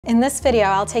In this video,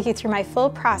 I'll take you through my full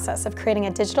process of creating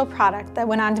a digital product that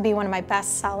went on to be one of my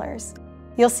best sellers.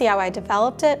 You'll see how I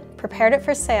developed it, prepared it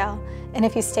for sale, and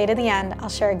if you stay to the end, I'll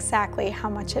share exactly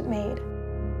how much it made.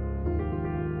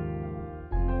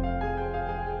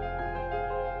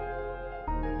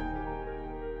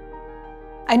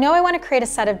 I know I want to create a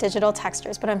set of digital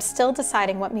textures, but I'm still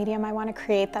deciding what medium I want to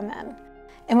create them in.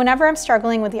 And whenever I'm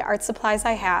struggling with the art supplies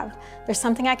I have, there's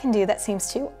something I can do that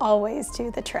seems to always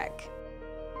do the trick.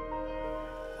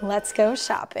 Let's go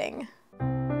shopping.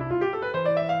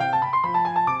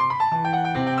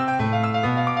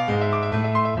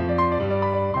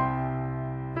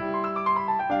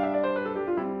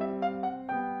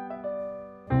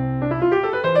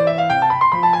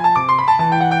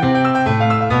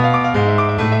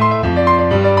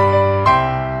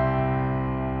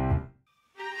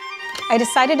 I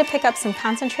decided to pick up some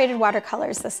concentrated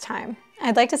watercolors this time.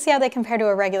 I'd like to see how they compare to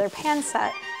a regular pan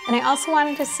set, and I also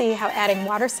wanted to see how adding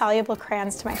water-soluble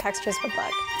crayons to my textures would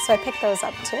look, so I picked those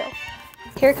up too.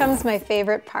 Here comes my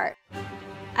favorite part.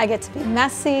 I get to be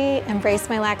messy, embrace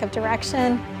my lack of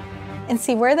direction, and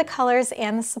see where the colors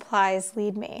and the supplies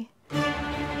lead me.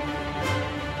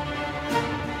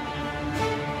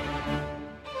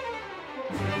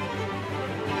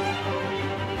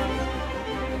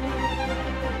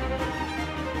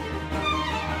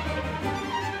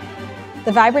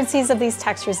 The vibrancies of these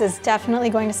textures is definitely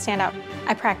going to stand out.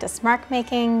 I practice mark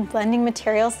making, blending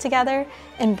materials together,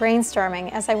 and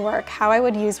brainstorming as I work how I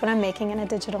would use what I'm making in a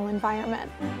digital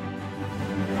environment.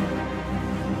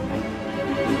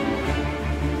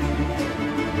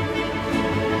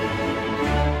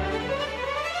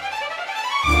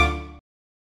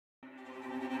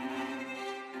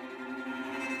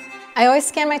 I always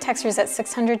scan my textures at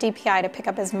 600 DPI to pick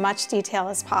up as much detail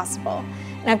as possible.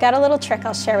 And I've got a little trick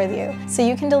I'll share with you, so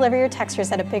you can deliver your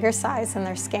textures at a bigger size than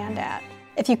they're scanned at.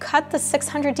 If you cut the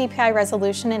 600 DPI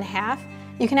resolution in half,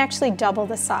 you can actually double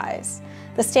the size.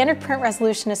 The standard print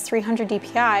resolution is 300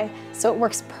 DPI, so it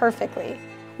works perfectly.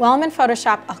 While I'm in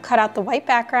Photoshop, I'll cut out the white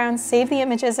background, save the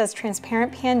images as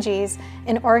transparent PNGs,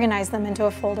 and organize them into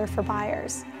a folder for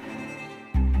buyers.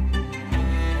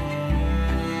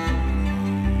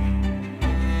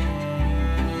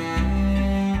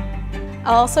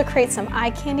 I'll also create some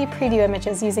eye candy preview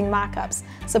images using mock-ups,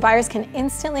 so buyers can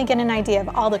instantly get an idea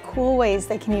of all the cool ways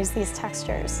they can use these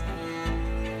textures.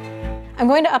 I'm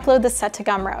going to upload this set to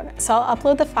Gumroad, so I'll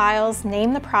upload the files,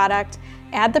 name the product,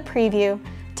 add the preview,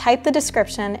 type the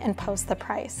description, and post the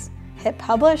price. Hit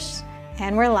publish,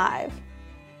 and we're live.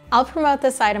 I'll promote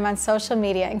this item on social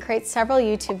media and create several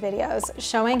YouTube videos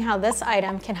showing how this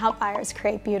item can help buyers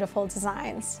create beautiful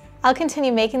designs. I'll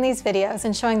continue making these videos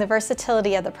and showing the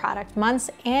versatility of the product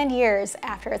months and years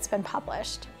after it's been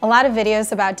published. A lot of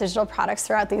videos about digital products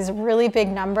throw out these really big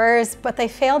numbers, but they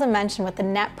fail to mention what the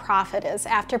net profit is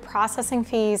after processing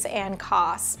fees and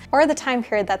costs, or the time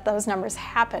period that those numbers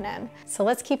happen in. So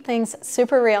let's keep things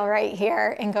super real right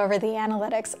here and go over the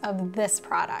analytics of this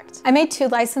product. I made two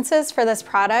licenses for this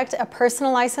product, a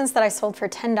personal license that I sold for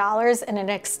 $10 and an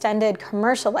extended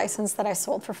commercial license that I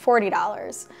sold for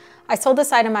 $40. I sold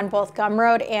this item on both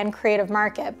Gumroad and Creative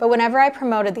Market, but whenever I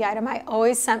promoted the item, I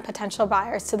always sent potential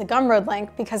buyers to the Gumroad link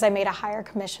because I made a higher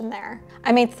commission there.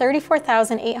 I made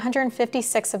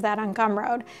 $34,856 of that on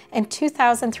Gumroad and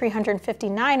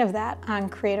 $2,359 of that on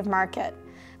Creative Market.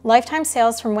 Lifetime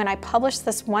sales from when I published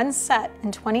this one set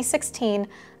in 2016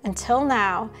 until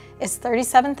now is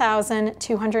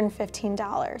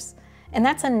 $37,215. And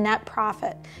that's a net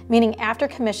profit, meaning after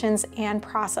commissions and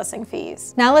processing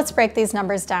fees. Now let's break these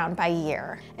numbers down by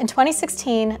year. In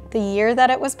 2016, the year that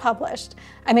it was published,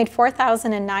 I made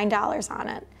 $4,009 on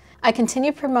it. I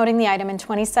continued promoting the item in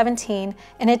 2017,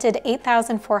 and it did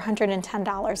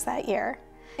 $8,410 that year.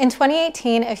 In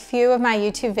 2018, a few of my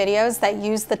YouTube videos that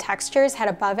used the textures had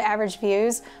above average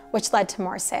views, which led to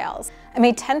more sales. I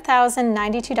made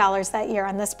 $10,092 that year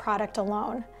on this product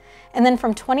alone. And then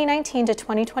from 2019 to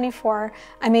 2024,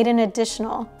 I made an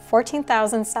additional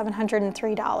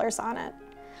 $14,703 on it.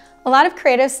 A lot of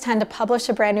creatives tend to publish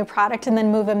a brand new product and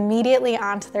then move immediately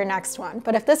on to their next one.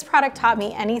 But if this product taught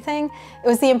me anything, it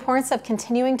was the importance of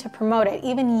continuing to promote it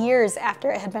even years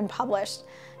after it had been published.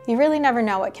 You really never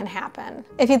know what can happen.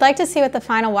 If you'd like to see what the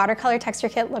final watercolor texture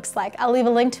kit looks like, I'll leave a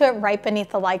link to it right beneath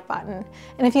the like button.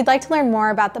 And if you'd like to learn more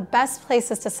about the best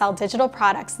places to sell digital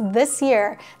products this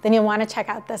year, then you'll want to check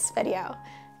out this video.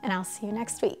 And I'll see you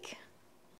next week.